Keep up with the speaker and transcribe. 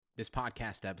This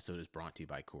podcast episode is brought to you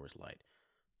by Coors Light.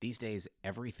 These days,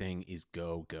 everything is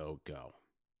go, go, go.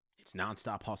 It's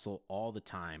nonstop hustle all the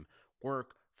time.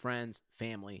 Work, friends,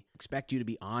 family expect you to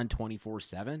be on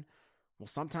 24/7. Well,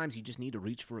 sometimes you just need to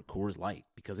reach for a Coors Light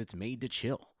because it's made to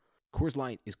chill. Coors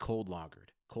Light is cold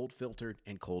lagered, cold filtered,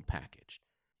 and cold packaged.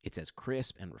 It's as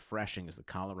crisp and refreshing as the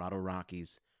Colorado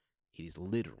Rockies. It is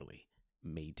literally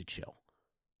made to chill.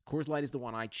 Coors Light is the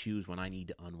one I choose when I need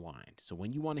to unwind. So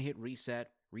when you want to hit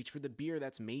reset, reach for the beer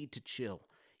that's made to chill.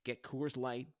 Get Coors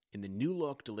Light in the new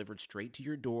look delivered straight to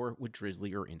your door with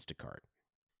Drizzly or Instacart.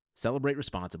 Celebrate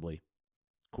responsibly.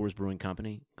 Coors Brewing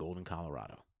Company, Golden,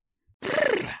 Colorado.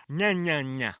 Nya nya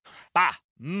nya. Ba,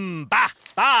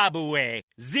 Babue,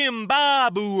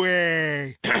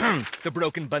 Zimbabwe. The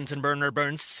broken Bunsen burner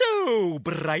burns so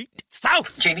bright.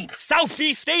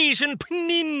 Southeast Asian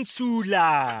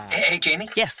Peninsula. Hey, Jamie?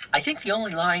 Yes? I think the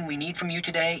only line we need from you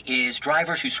today is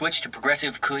drivers who switch to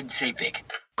progressive could say big.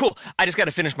 Cool. I just got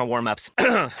to finish my warm-ups.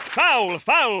 Foul,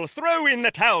 throw in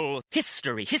the towel.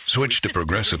 History. Switch to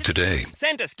Progressive today.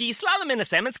 Santa ski slalom in a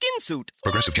salmon skin suit.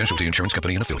 Progressive Casualty Insurance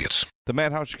Company and Affiliates. The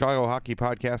Madhouse Chicago Hockey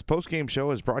Podcast postgame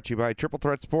show is brought to you by Triple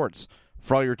Threat Sports.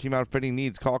 For all your team outfitting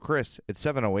needs, call Chris at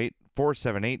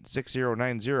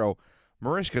 708-478-6090.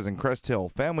 Marishka's in Crest Hill,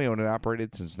 family-owned and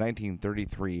operated since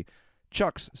 1933.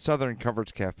 Chuck's Southern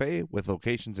Comforts Cafe with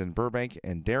locations in Burbank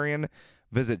and Darien.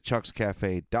 Visit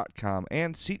chuckscafe.com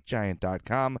and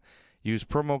seatgiant.com. Use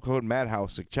promo code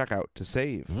MADHOUSE at checkout to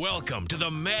save. Welcome to the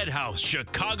Madhouse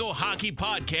Chicago Hockey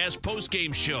Podcast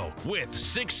postgame show with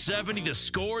 670 The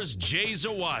Score's Jay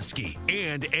Zawaski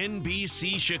and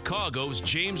NBC Chicago's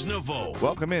James Naveau.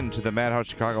 Welcome into the Madhouse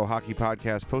Chicago Hockey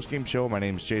Podcast postgame show. My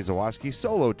name is Jay Zawaski.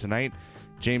 Solo tonight.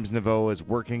 James Naveau is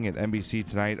working at NBC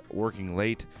tonight, working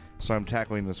late. So I'm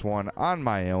tackling this one on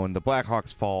my own. The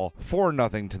Blackhawks fall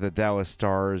 4-0 to the Dallas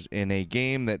Stars in a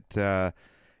game that,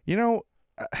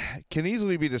 can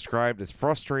easily be described as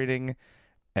frustrating,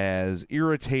 as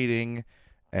irritating,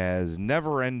 as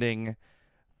never-ending.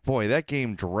 Boy, that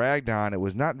game dragged on. It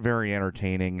was not very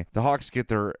entertaining. The Hawks get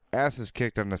their asses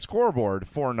kicked on the scoreboard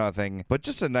 4-0, but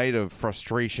just a night of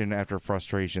frustration after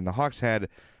frustration. The Hawks had,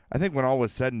 I think when all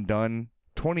was said and done,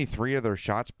 23 of their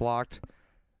shots blocked.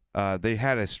 They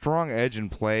had a strong edge in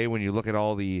play when you look at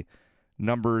all the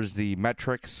numbers, the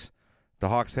metrics. The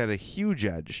Hawks had a huge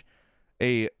edge.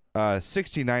 A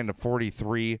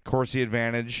 69-43 Corsi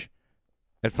advantage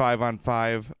at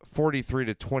 5-on-5,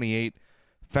 43-28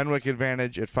 Fenwick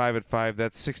advantage at 5-at-5.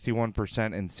 That's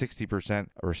 61% and 60%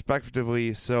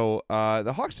 respectively. So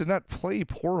the Hawks did not play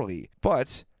poorly,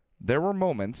 but there were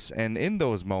moments, and in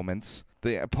those moments,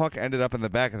 the puck ended up in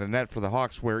the back of the net for the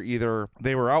Hawks where either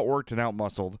they were outworked and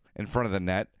outmuscled in front of the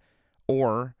net,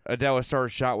 or a Dallas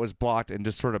Stars shot was blocked and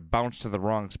just sort of bounced to the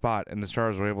wrong spot, and the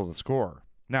Stars were able to score.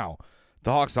 Now,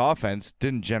 the Hawks' offense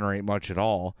didn't generate much at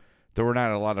all. There were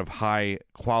not a lot of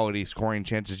high-quality scoring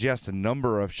chances. Yes, the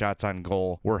number of shots on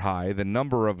goal were high. The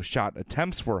number of shot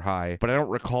attempts were high, but I don't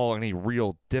recall any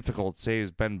real difficult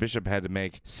saves Ben Bishop had to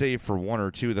make, save for one or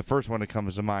two. The first one that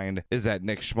comes to mind is that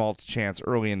Nick Schmaltz chance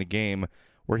early in the game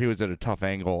where he was at a tough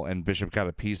angle and Bishop got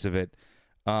a piece of it.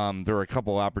 There were a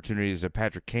couple opportunities that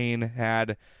Patrick Kane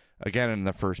had. Again, in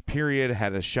the first period,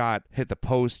 had a shot hit the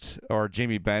post, or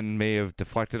Jamie Benn may have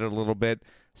deflected it a little bit.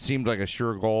 Seemed like a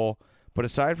sure goal. But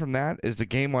aside from that, as the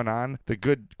game went on, the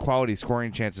good quality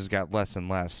scoring chances got less and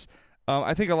less.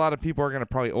 I think a lot of people are going to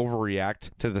probably overreact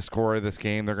to the score of this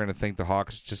game. They're going to think the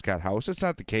Hawks just got housed. It's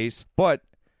not the case, but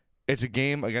it's a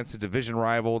game against a division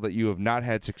rival that you have not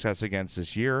had success against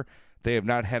this year. They have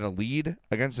not had a lead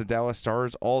against the Dallas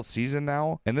Stars all season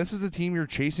now, and this is a team you're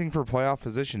chasing for playoff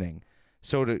positioning.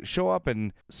 So to show up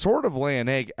and sort of lay an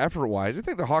egg effort-wise, I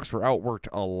think the Hawks were outworked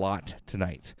a lot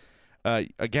tonight.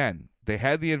 Again, they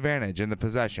had the advantage in the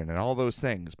possession and all those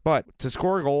things. But to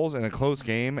score goals in a close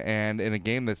game and in a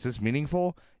game that's this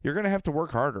meaningful, you're going to have to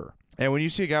work harder. And when you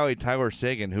see a guy like Tyler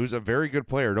Seguin, who's a very good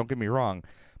player, don't get me wrong,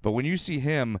 but when you see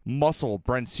him muscle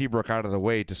Brent Seabrook out of the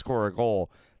way to score a goal,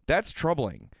 that's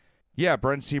troubling. Yeah,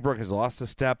 Brent Seabrook has lost a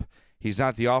step. He's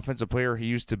not the offensive player he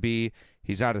used to be.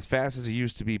 He's not as fast as he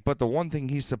used to be. But the one thing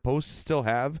he's supposed to still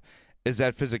have is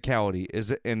that physicality,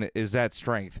 is that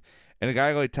strength. And a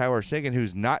guy like Tyler Seguin,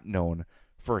 who's not known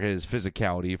for his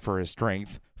physicality, for his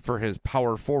strength, for his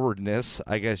power forwardness,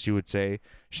 I guess you would say,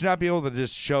 should not be able to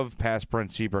just shove past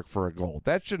Brent Seabrook for a goal.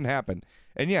 That shouldn't happen.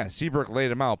 And yeah, Seabrook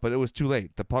laid him out, but it was too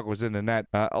late. The puck was in the net.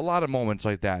 A lot of moments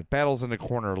like that. Battles in the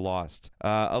corner lost.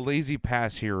 A lazy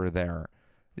pass here or there.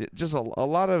 Just a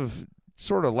lot of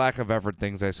sort of lack of effort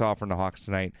things I saw from the Hawks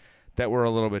tonight that were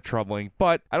a little bit troubling.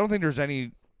 But I don't think there's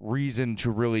any reason to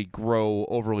really grow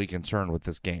overly concerned with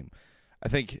this game. I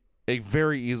think it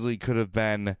very easily could have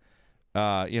been,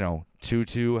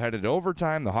 2-2 headed to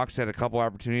overtime. The Hawks had a couple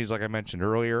opportunities, like I mentioned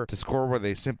earlier, to score where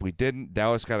they simply didn't.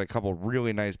 Dallas got a couple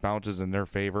really nice bounces in their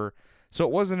favor. So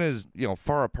it wasn't as,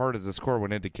 far apart as the score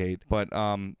would indicate. But,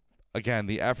 again,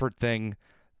 the effort thing,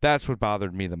 that's what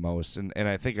bothered me the most. And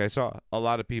I think I saw a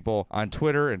lot of people on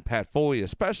Twitter, and Pat Foley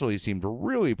especially seemed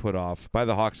really put off by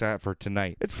the Hawks' effort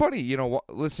tonight. It's funny,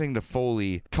 listening to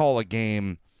Foley call a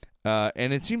game,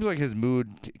 and it seems like his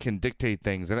mood can dictate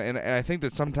things. And I think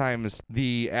that sometimes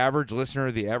the average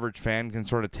listener, the average fan can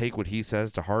sort of take what he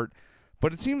says to heart.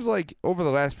 But it seems like over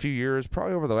the last few years,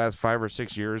 probably over the last 5 or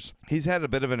 6 years, he's had a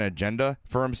bit of an agenda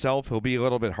for himself. He'll be a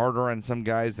little bit harder on some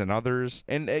guys than others.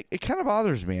 And it kind of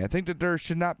bothers me. I think that there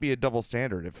should not be a double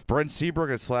standard. If Brent Seabrook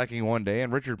is slacking one day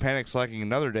and Richard Panik's slacking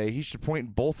another day, he should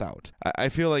point both out. I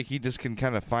feel like he just can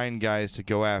kind of find guys to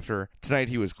go after. Tonight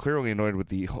he was clearly annoyed with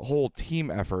the whole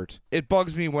team effort. It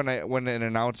bugs me when an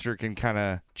announcer can kind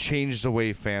of change the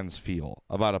way fans feel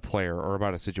about a player or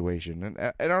about a situation. And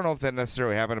I don't know if that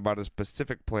necessarily happened about a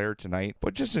specific player tonight,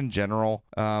 but just in general,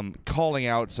 calling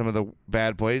out some of the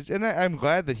bad plays. And I'm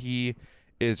glad that he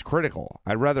is critical.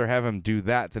 I'd rather have him do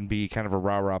that than be kind of a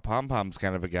rah-rah pom-poms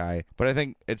kind of a guy. But I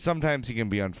think sometimes he can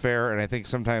be unfair, and I think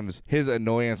sometimes his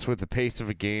annoyance with the pace of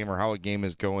a game or how a game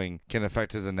is going can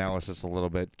affect his analysis a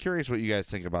little bit. Curious what you guys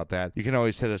think about that. You can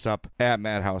always hit us up at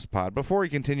Madhouse Pod. Before we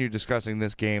continue discussing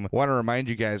this game, I want to remind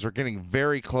you guys we're getting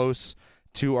very close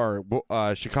to our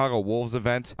Chicago Wolves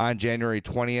event on January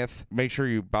 20th. Make sure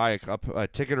you buy a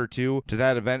ticket or two to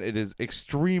that event. It is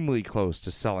extremely close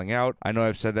to selling out. I know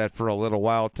I've said that for a little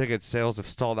while. Ticket sales have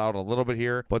stalled out a little bit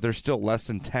here, but there's still less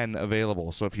than 10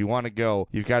 available. So if you want to go,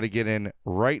 you've got to get in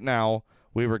right now.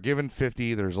 We were given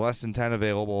 50. There's less than 10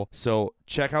 available. So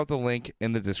check out the link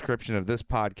in the description of this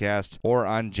podcast or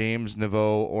on James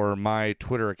Naveau or my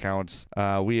Twitter accounts.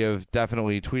 We have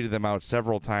definitely tweeted them out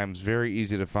several times. Very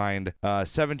easy to find.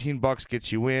 $17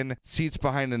 gets you in. Seats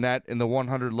behind the net in the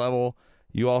 100 level.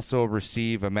 You also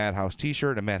receive a Madhouse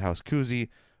t-shirt, a Madhouse koozie,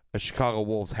 a Chicago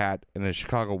Wolves hat, and a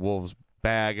Chicago Wolves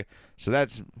bag. So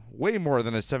that's way more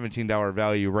than a $17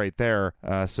 value right there.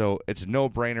 So it's a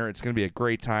no-brainer. It's going to be a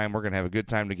great time. We're going to have a good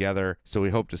time together. So we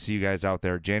hope to see you guys out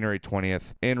there January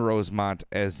 20th in Rosemont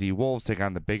as the Wolves take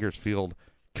on the Bakersfield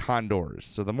Condors.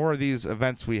 So the more of these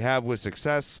events we have with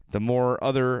success, the more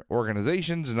other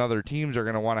organizations and other teams are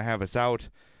going to want to have us out.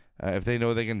 If they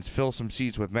know they can fill some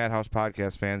seats with Madhouse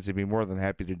Podcast fans, they'd be more than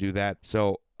happy to do that.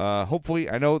 So hopefully,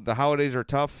 I know the holidays are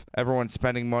tough. Everyone's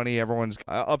spending money. Everyone's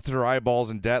up to their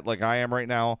eyeballs in debt like I am right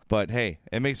now. But hey,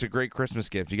 it makes a great Christmas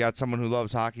gift. You got someone who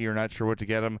loves hockey, you're not sure what to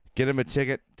get them a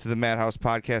ticket to the Madhouse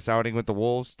Podcast outing with the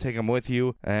Wolves. Take them with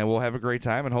you, and we'll have a great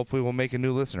time, and hopefully we'll make a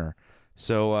new listener.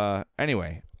 So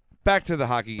anyway, back to the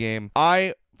hockey game.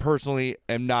 I personally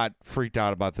am not freaked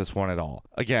out about this one at all.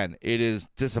 Again, it is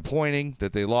disappointing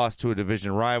that they lost to a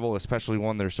division rival, especially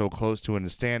one they're so close to in the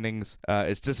standings.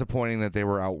 It's disappointing that they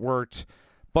were outworked,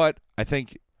 but I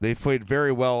think they've played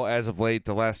very well as of late.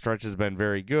 The last stretch has been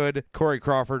very good. Corey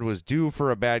Crawford was due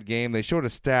for a bad game. They showed a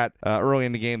stat early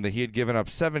in the game that he had given up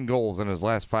 7 goals in his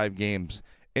last 5 games.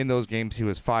 In those games, he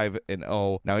was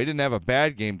 5-0. Now, he didn't have a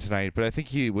bad game tonight, but I think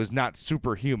he was not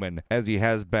superhuman as he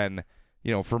has been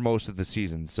for most of the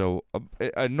season. So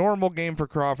a normal game for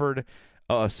Crawford,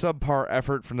 a subpar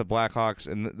effort from the Blackhawks,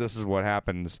 and this is what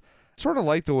happens. Sort of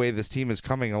like the way this team is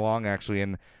coming along, actually,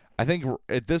 and I think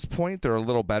at this point they're a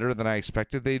little better than I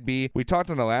expected they'd be. We talked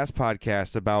on the last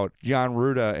podcast about Jan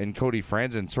Ruda and Cody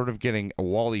Franzen sort of getting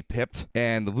Wally pipped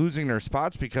and losing their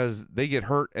spots because they get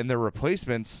hurt and their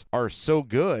replacements are so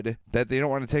good that they don't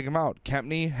want to take them out.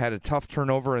 Kempny had a tough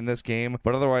turnover in this game,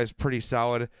 but otherwise pretty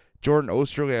solid. Jordan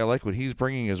Osterley, I like what he's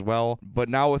bringing as well. But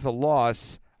now with a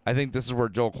loss, I think this is where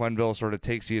Joel Quenneville sort of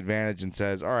takes the advantage and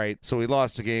says, all right, so we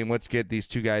lost the game. Let's get these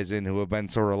 2 guys in who have been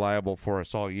so reliable for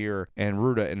us all year, and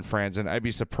Ruda and Franzen. I'd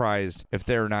be surprised if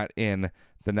they're not in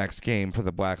the next game for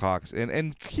the Blackhawks.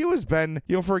 And Q has been,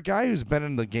 for a guy who's been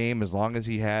in the game as long as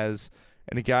he has,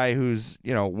 and a guy who's,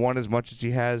 won as much as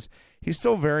he has, he's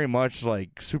still very much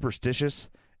like superstitious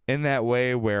in that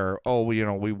way where,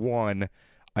 we won.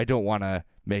 I don't want to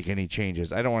make any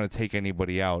changes. I don't want to take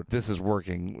anybody out. This is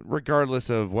working, regardless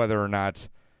of whether or not,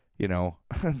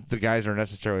 the guys are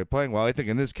necessarily playing well. I think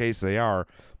in this case they are,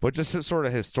 but just sort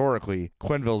of historically,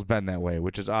 Quenneville's been that way,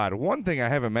 which is odd. One thing I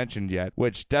haven't mentioned yet,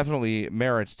 which definitely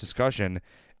merits discussion,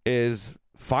 is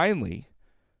finally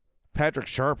Patrick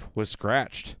Sharp was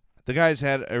scratched. The guy's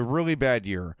had a really bad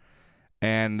year,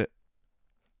 and,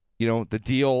 the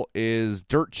deal is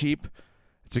dirt cheap.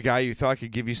 It's a guy you thought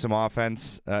could give you some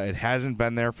offense. It hasn't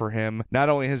been there for him. Not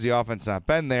only has the offense not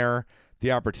been there,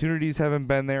 The opportunities haven't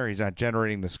been there. He's not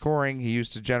generating the scoring. He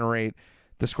used to generate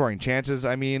the scoring chances,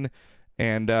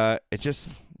 and it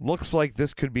just looks like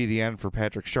this could be the end for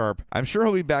Patrick Sharp. I'm sure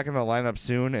he'll be back in the lineup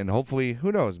soon, and hopefully,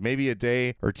 who knows, maybe a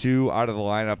day or two out of the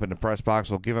lineup in the press box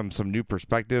will give him some new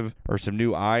perspective or some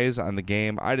new eyes on the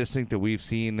game. I just think that we've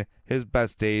seen his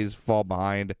best days fall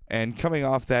behind, and coming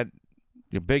off that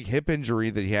big hip injury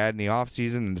that he had in the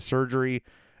offseason and the surgery,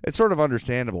 it's sort of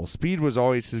understandable. Speed was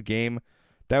always his game.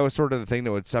 That was sort of the thing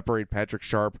that would separate Patrick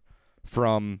Sharp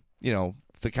from,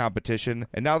 the competition.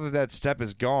 And now that that step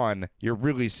is gone, you're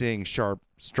really seeing Sharp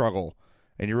struggle.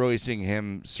 And you're really seeing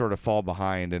him sort of fall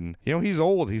behind. And, he's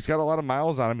old. He's got a lot of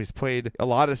miles on him. He's played a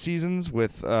lot of seasons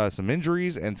with some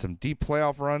injuries and some deep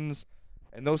playoff runs.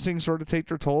 And those things sort of take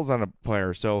their tolls on a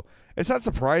player. So it's not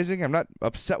surprising. I'm not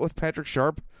upset with Patrick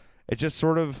Sharp. It just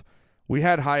sort of, we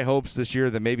had high hopes this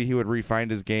year that maybe he would refine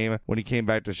his game when he came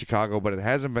back to Chicago, but it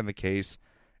hasn't been the case,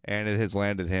 and it has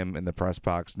landed him in the press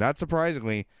box. Not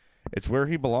surprisingly, it's where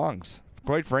he belongs.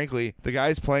 Quite frankly, the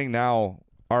guys playing now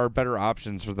are better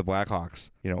options for the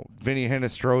Blackhawks. Vinny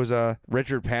Hinostroza,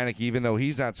 Richard Panik, even though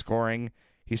he's not scoring,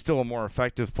 he's still a more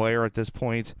effective player at this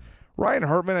point. Ryan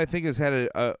Hartman, I think, has had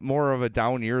a more of a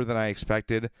down year than I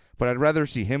expected, but I'd rather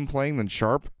see him playing than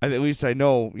Sharp. At least I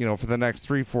know, for the next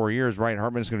 3-4 years, Ryan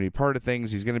Hartman is going to be part of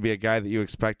things. He's going to be a guy that you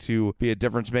expect to be a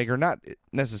difference maker, not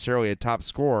necessarily a top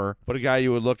scorer, but a guy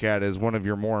you would look at as one of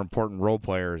your more important role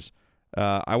players.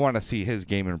 I want to see his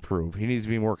game improve. He needs to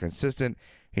be more consistent.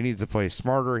 He needs to play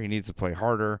smarter. He needs to play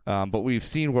harder. But we've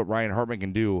seen what Ryan Hartman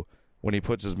can do when he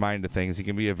puts his mind to things. He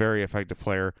can be a very effective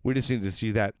player. We just need to see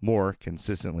that more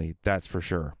consistently. That's for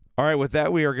sure. All right, with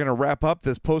that, we are going to wrap up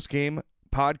this post-game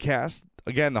podcast.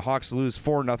 Again, the Hawks lose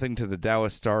 4-0 to the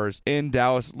Dallas Stars in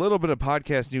Dallas. A little bit of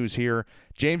podcast news here.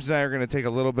 James and I are going to take a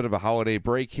little bit of a holiday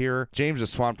break here. James is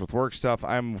swamped with work stuff.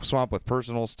 I'm swamped with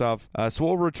personal stuff. So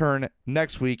we'll return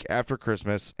next week after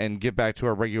Christmas and get back to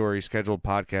our regularly scheduled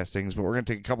podcastings. But we're going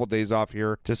to take a couple days off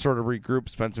here to sort of regroup,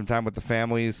 spend some time with the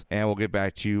families, and we'll get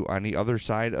back to you on the other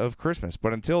side of Christmas.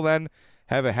 But until then,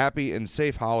 have a happy and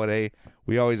safe holiday.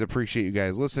 We always appreciate you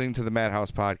guys listening to the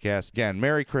Madhouse Podcast. Again,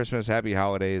 Merry Christmas, Happy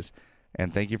Holidays.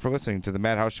 And thank you for listening to the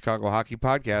Madhouse Chicago Hockey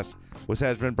Podcast, which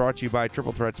has been brought to you by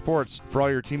Triple Threat Sports. For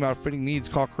all your team outfitting needs,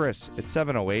 call Chris at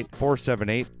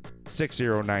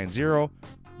 708-478-6090.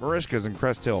 Marishka's in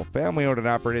Crest Hill, family owned and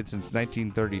operated since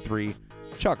 1933.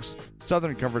 Chuck's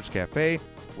Southern Comforts Cafe,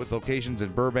 with locations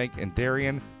in Burbank and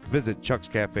Darien. Visit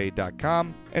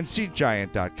chuckscafe.com and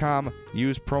SeatGiant.com.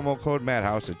 Use promo code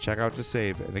Madhouse at checkout to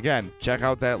save. And again, check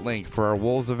out that link for our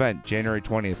Wolves event January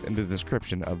 20th in the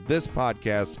description of this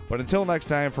podcast. But until next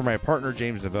time, for my partner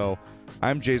James DeVille,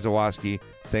 I'm Jay Zawoski.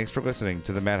 Thanks for listening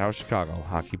to the Madhouse Chicago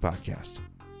Hockey Podcast.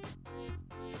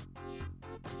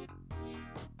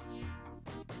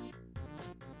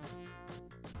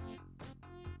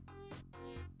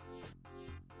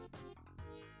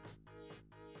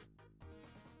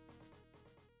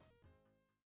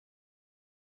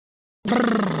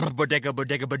 Bodega,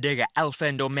 bodega, bodega, alpha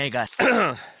and omega.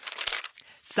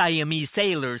 Siamese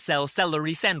sailors sell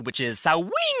celery sandwiches.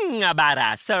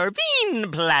 Sawing-a-bada,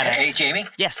 serving platter. Hey, Jamie?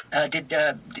 Yes?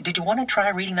 Did you want to try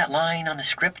reading that line on the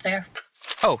script there?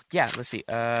 Oh, yeah, let's see.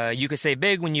 You could save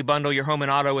big when you bundle your home and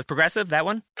auto with Progressive, that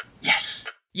one? Yes.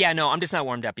 Yeah, no, I'm just not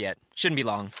warmed up yet. Shouldn't be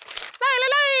long.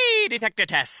 Detector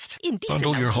test. Indecent.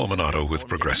 Bundle your home and auto with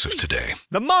Progressive today.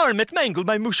 The marmot mangled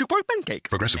my mushy pork pancake.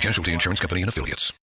 Progressive Casualty Insurance Company and Affiliates.